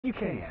You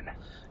can.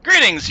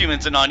 Greetings,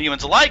 humans and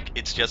non-humans alike.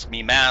 It's just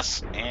me,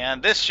 Mass,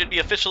 and this should be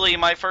officially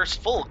my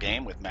first full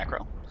game with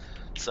Macro.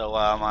 So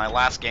my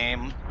last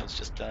game was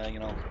just,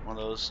 one of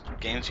those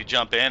games you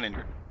jump in and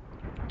you're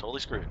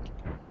totally screwed.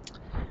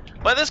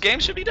 But this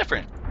game should be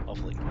different,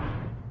 hopefully.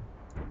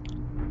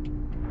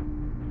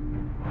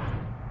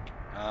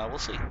 We'll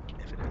see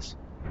if it is.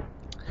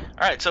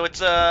 All right, so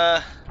it's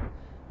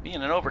being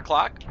an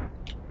overclock.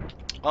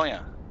 Oh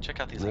yeah,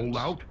 check out these Roll items.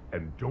 out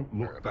and don't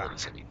look back.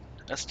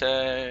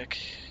 S-Tech.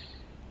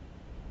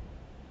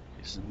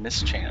 This is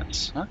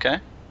mischance. Okay.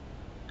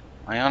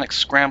 Ionic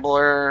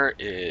Scrambler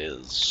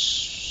is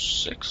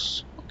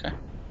 6. Okay.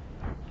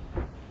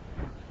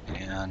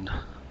 And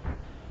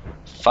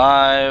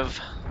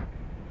 5.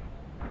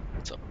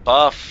 It's a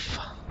buff.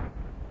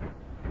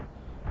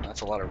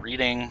 That's a lot of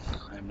reading.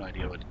 I have no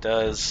idea what it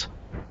does.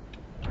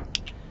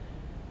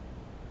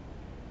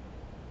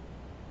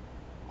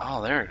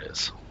 Oh, there it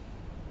is.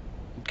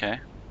 Okay.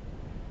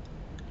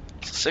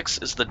 So 6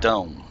 is the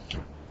dome.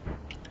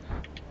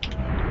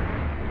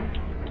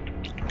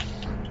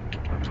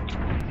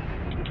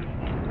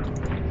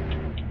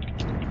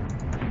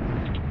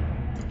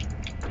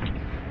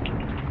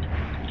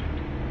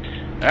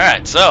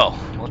 Alright, so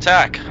we'll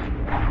attack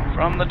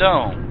from the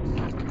dome.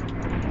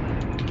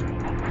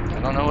 I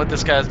don't know what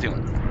this guy's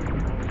doing,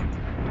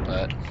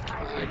 but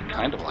I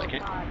kind of like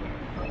it.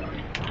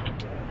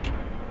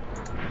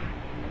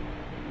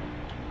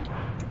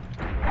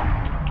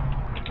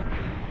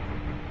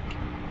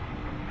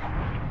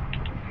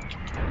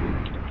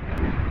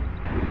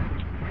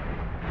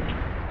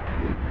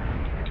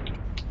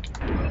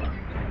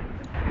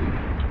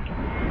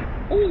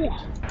 Ooh!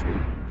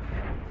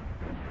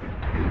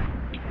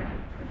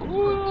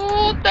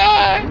 Ooh,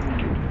 die!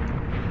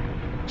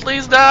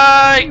 Please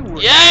die!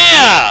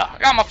 Yeah! I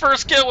got my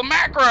first kill with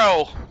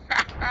Macro!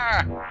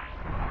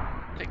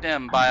 Take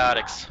them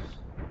biotics.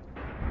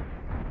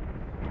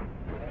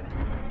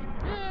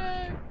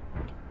 Yay!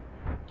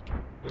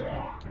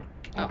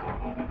 Oh.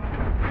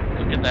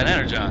 Go get that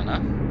energon, huh?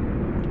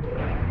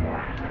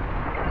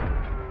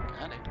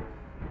 Got it.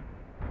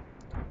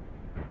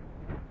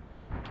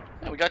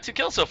 Yeah, we got 2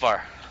 kills so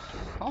far.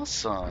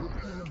 Awesome.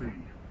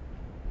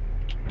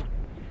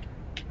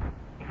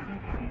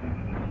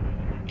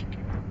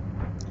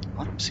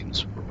 Volume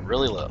seems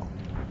really low.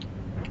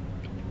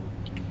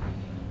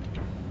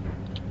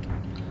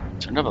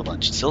 Turned up a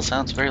bunch. It still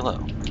sounds very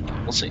low.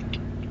 We'll see.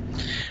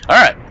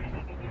 Alright.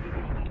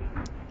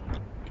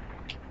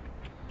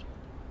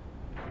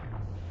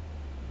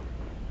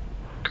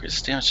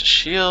 Increase damage to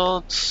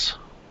shields.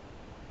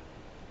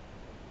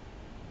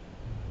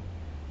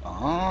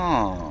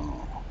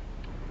 Oh.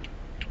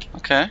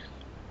 Okay.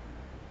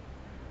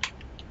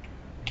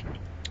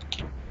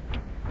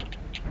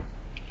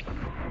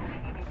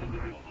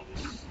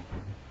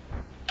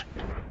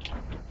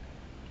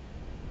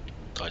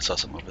 Oh, I saw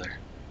something over there.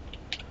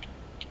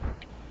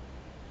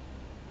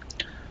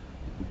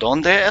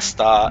 ¿Dónde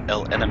está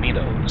el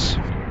enemigos?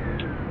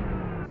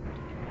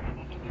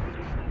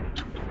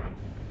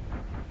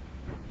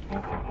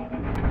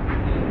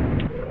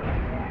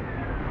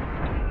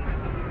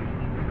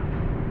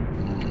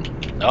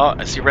 Oh,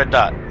 I see red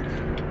dot.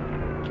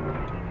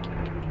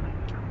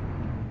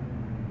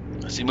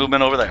 I see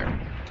movement over there.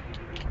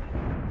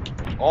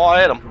 Oh,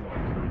 I hit him.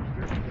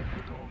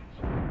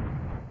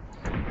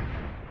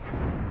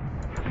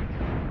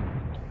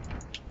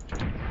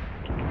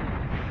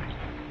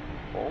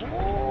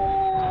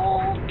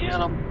 Oh, get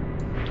him.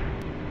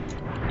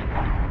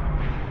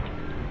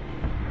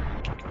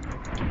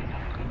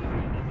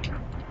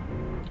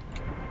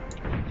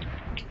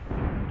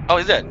 Oh,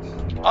 he's dead.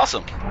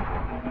 Awesome.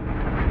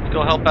 Let's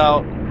go help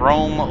out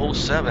Rome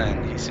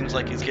 07. He seems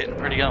like he's getting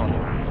pretty going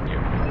up here.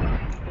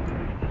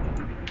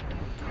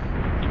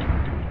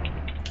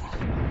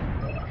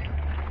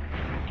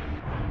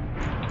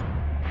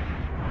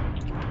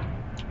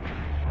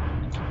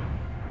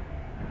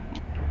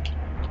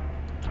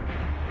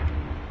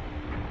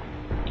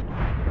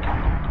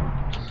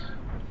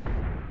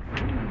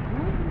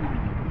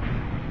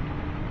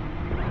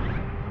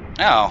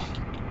 Ow.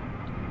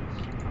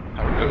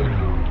 How rude.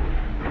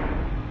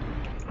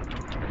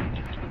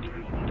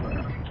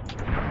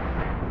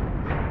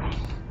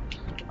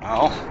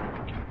 Ow.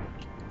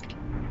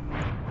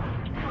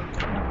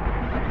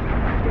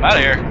 I'm out of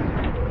here.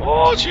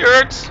 Oh, she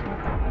hurts.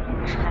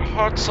 Her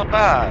heart's so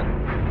bad.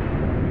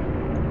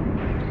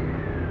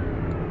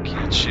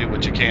 Can't shoot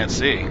what you can't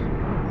see.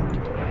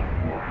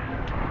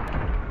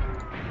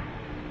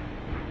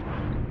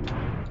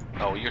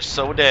 Oh, you're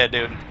so dead,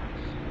 dude.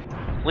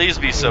 Please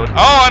be so.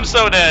 Oh, I'm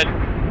so dead.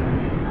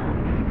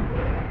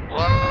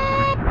 What?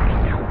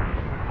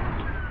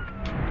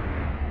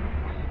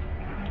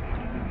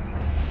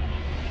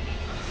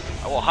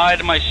 I will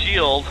hide my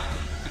shield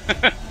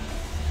while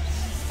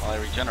I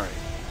regenerate.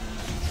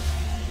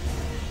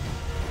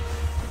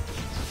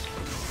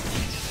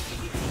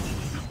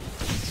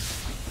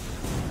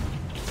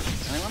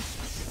 Anyone?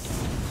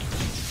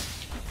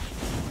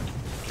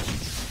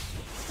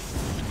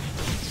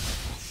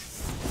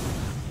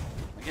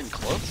 Am I getting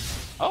close?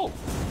 Oh,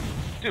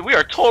 dude, we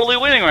are totally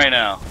winning right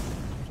now.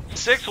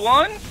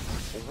 6-1?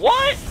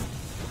 What?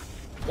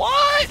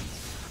 What?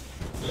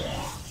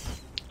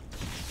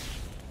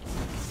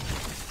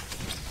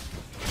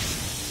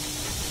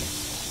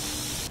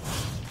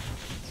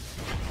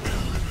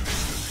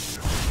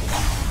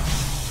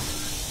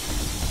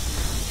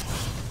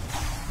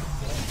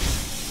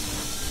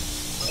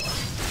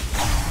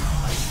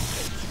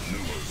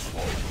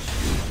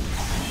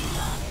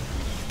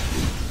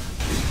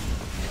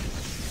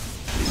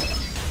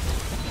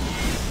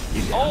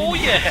 Oh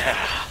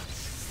yeah!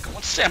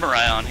 Going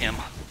samurai on him.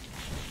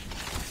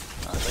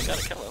 They got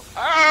a kill him.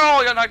 Ow!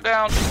 I got knocked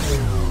down.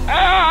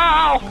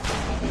 Ow!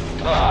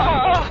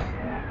 Ah!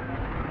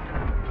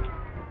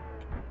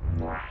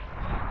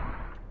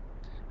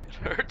 It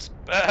hurts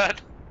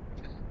bad.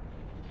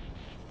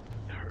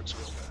 It hurts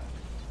real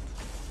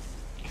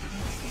bad.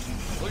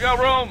 Look out,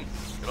 Rome!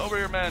 Get over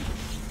here, man.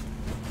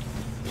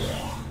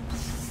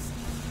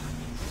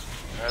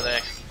 Where are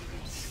they?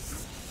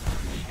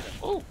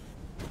 Oh,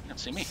 you can't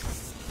see me.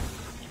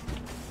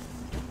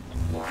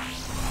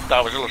 Thought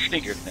I was a little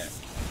sneakier than that.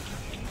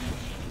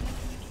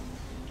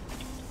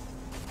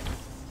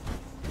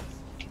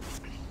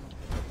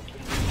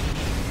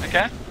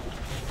 Okay.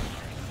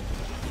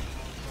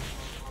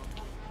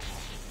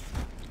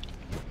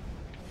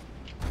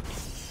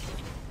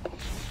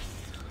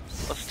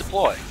 Let's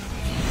deploy.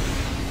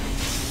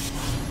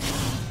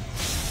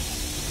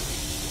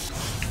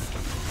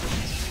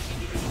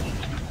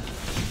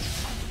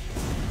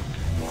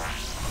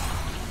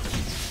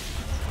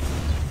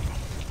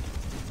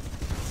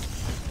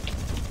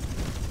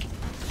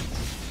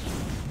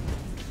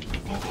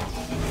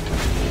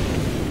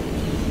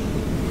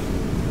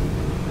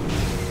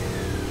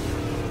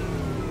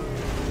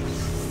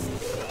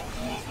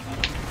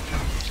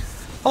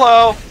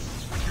 Hello.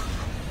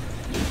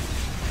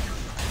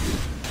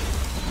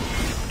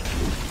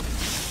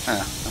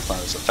 That's not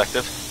as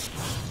effective.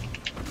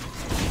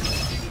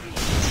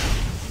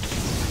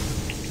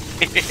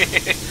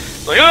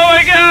 It's like, oh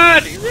my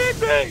god, he's in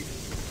me.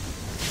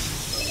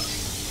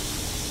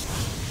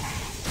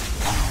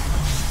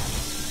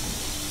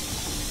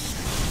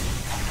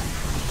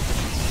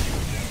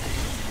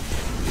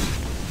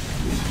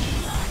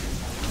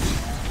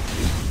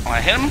 Can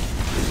I hit him?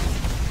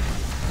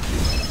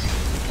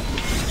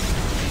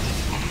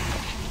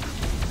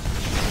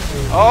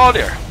 Oh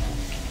dear.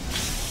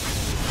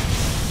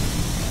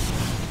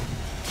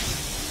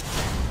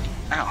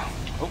 Ow.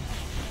 Oh.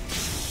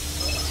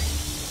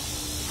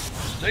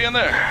 Stay in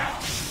there.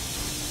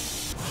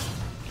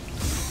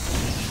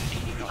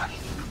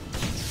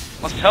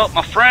 Must help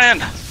my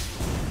friend.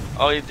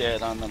 Oh, he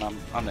did, and then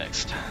I'm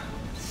next.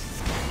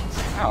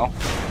 Ow.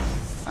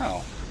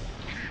 Ow.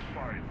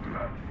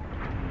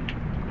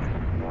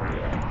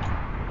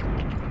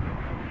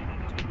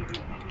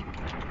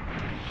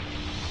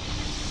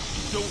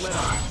 Don't let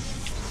up.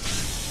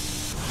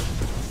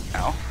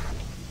 Ow.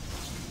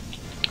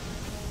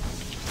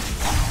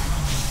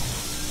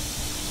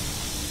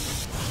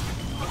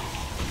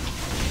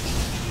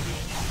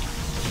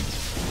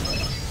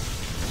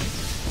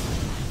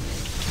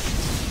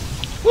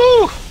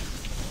 Woo!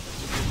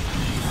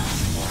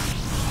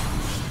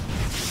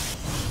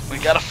 We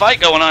got a fight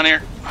going on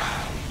here.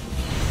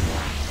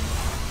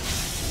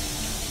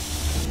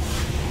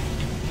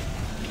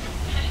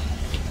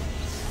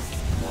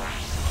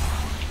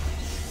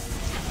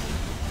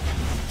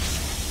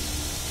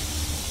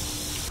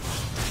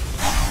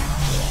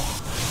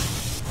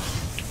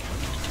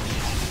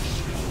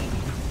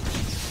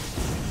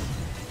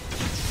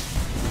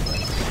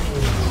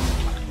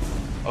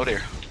 Oh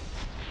dear.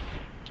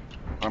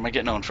 Where am I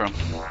getting on from?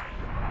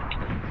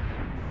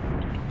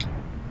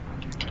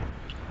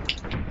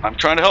 I'm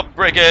trying to help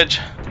break edge.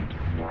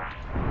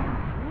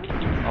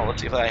 Oh,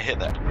 let's see if I hit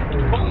that.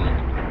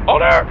 Oh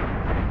there!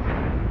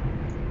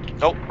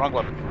 Nope, wrong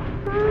weapon.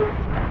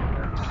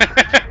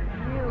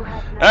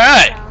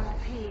 Alright!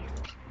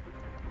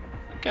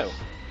 Go.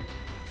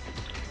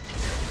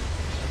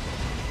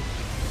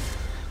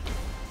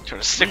 Try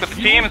to stick with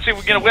the team and see if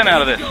we get a win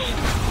out of this.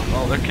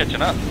 Oh, they're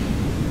catching up.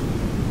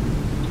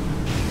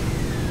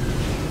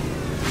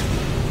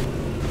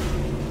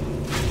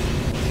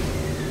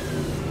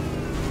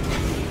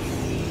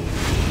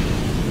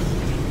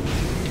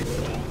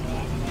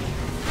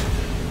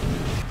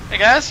 Hey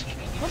guys,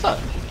 what's up?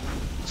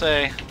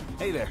 Say,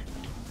 hey there.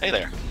 Hey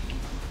there.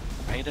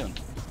 How you doing?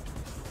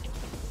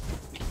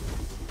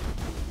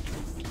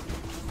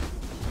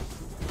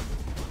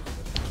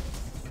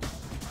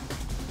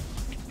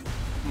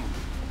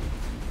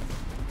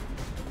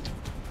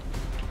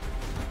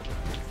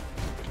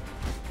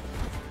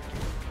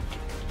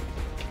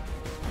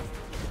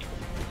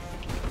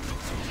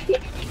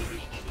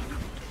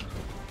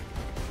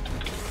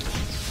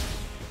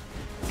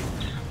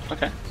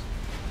 Okay.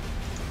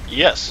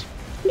 Yes.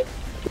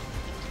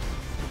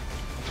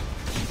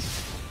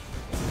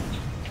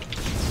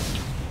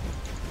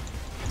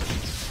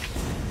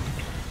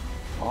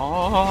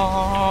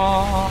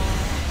 Oh.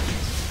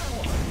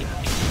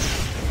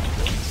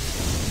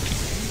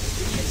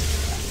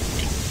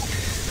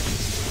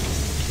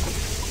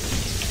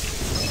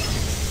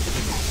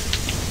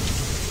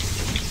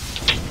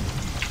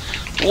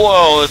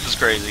 Whoa, this is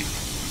crazy.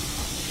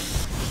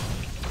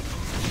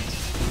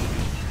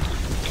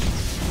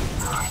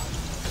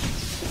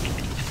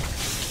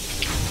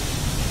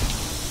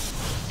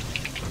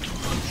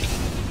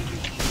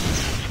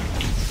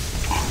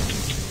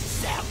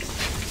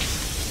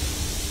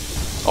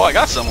 Oh, I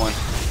got someone.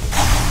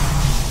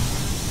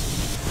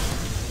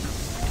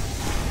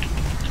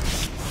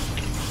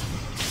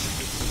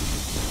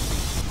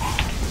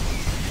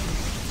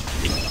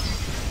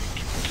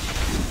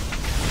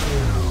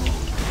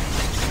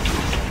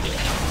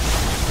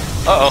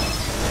 Uh-oh.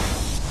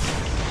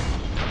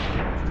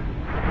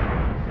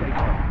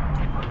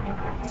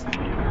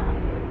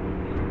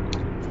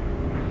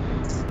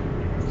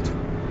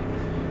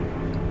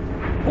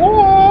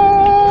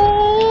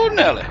 Oh,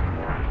 Nelly.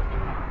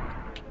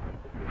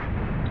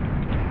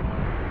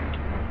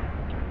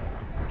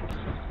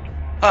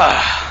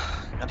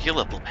 Gotta heal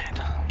up a little bit.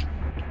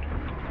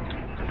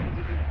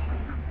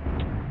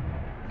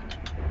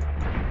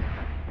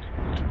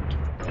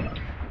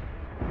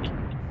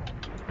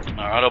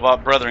 Our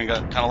Autobot brethren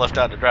got kind of left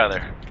out to dry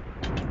there.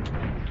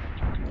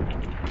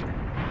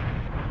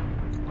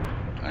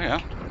 Oh yeah.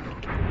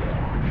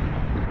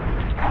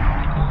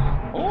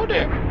 Oh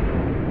dear.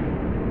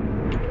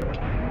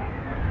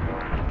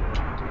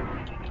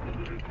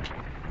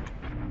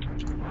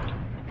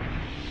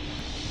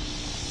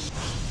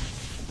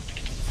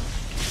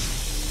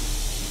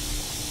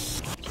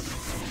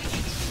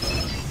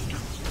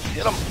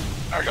 Hit him.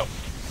 There we go.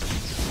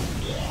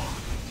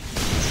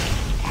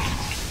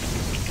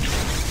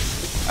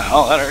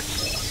 Oh, that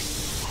hurts.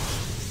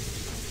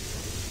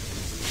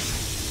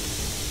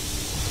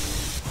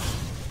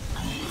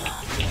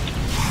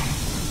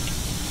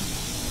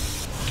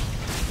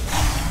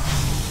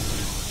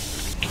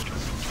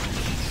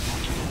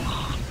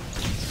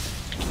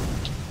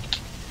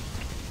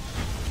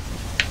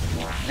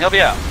 He'll be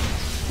out.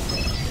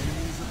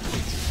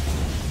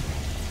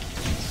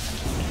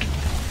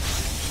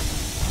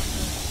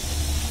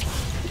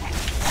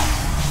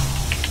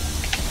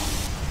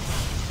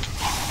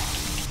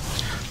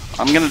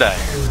 I'm gonna die.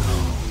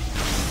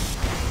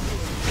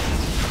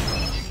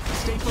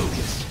 Stay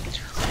focused.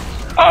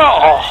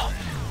 Oh!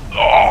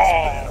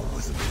 Oh!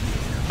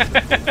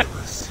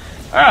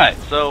 Alright,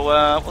 so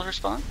we'll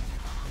respond.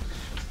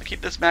 I'll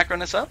keep this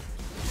macroness up.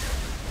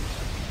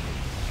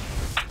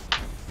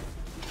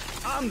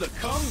 I'm the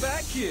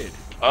comeback kid.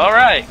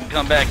 Alright,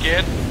 comeback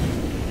kid.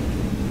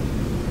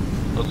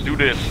 Let's do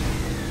this.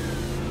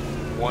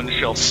 One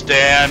shall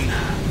stand,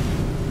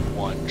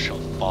 one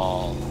shall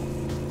fall.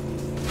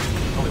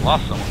 Oh, we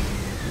lost someone.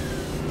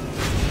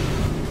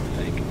 I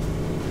think.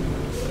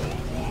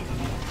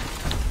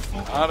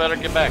 I better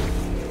get back.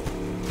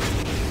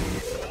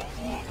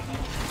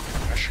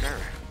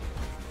 Sure.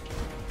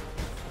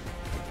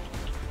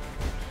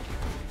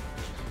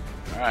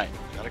 Alright,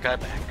 got a guy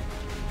back.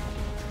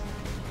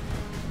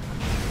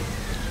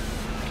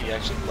 He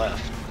actually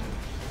left.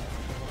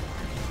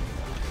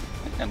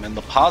 I think I'm in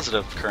the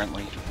positive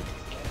currently.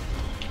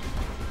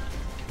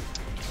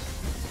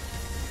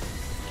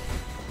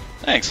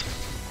 Thanks.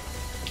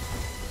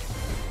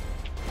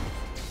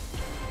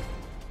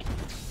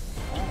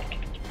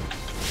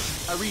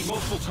 I read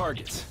multiple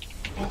targets.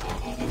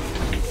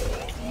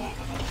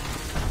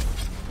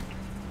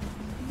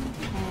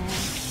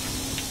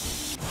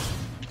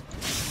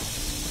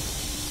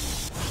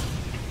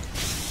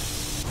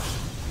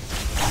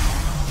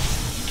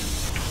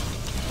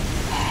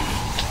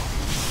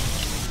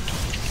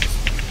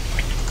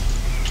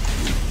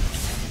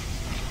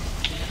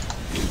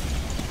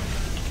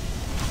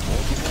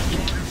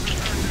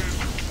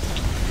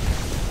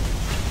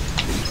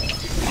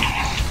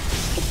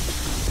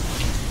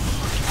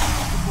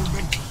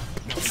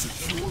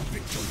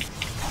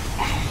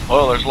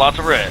 Oh, there's lots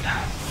of red.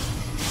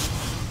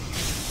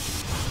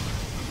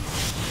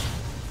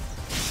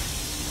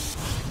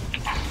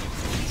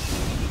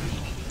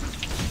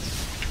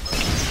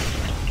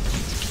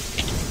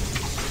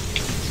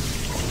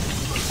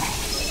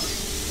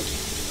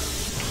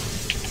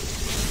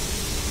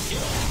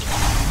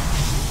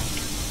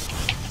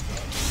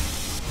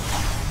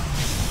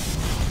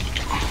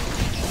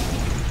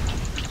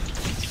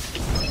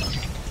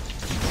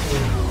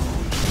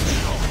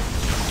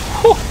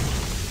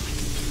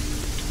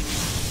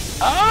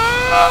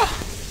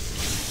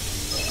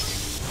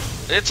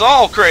 It's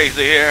all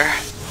crazy here.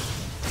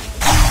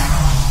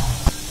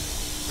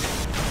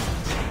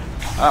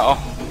 Uh-oh.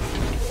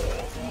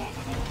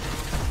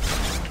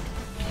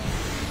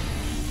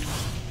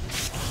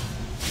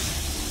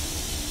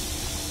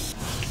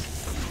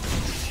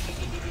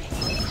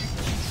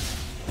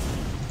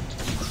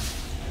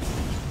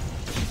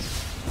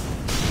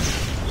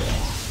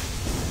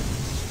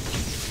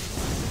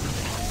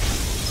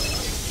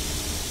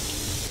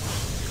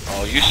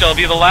 Oh, you shall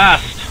be the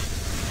last.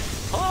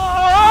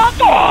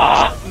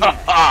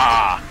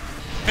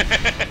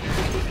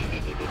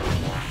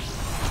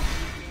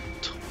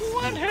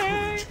 20.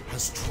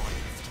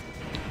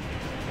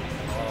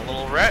 A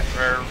little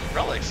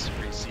relics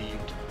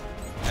received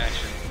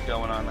action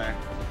going on there.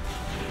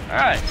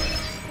 Alright.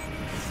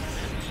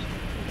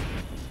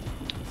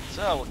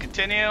 So we'll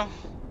continue.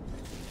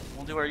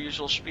 We'll do our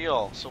usual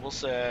spiel. So we'll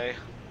say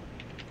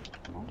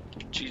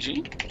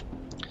GG,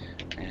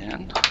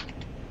 and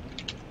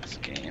this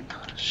game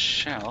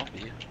shall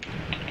be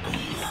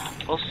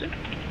posted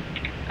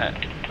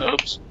at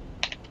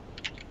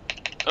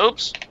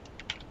oops,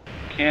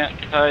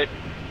 can't type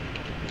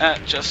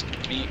at just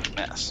me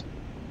mess.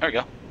 There we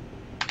go.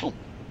 Cool.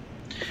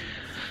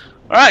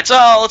 All right,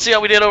 so let's see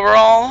how we did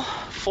overall.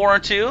 4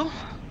 and 2,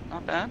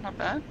 not bad, not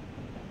bad.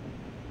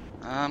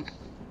 I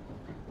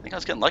think I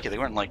was getting lucky. They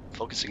weren't like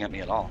focusing at me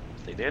at all.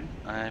 If they did,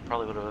 I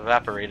probably would have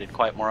evaporated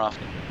quite more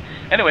often.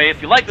 Anyway,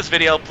 if you like this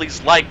video,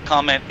 please like,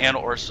 comment,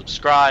 and/or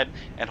subscribe,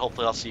 and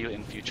hopefully I'll see you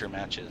in future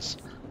matches.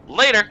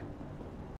 Later!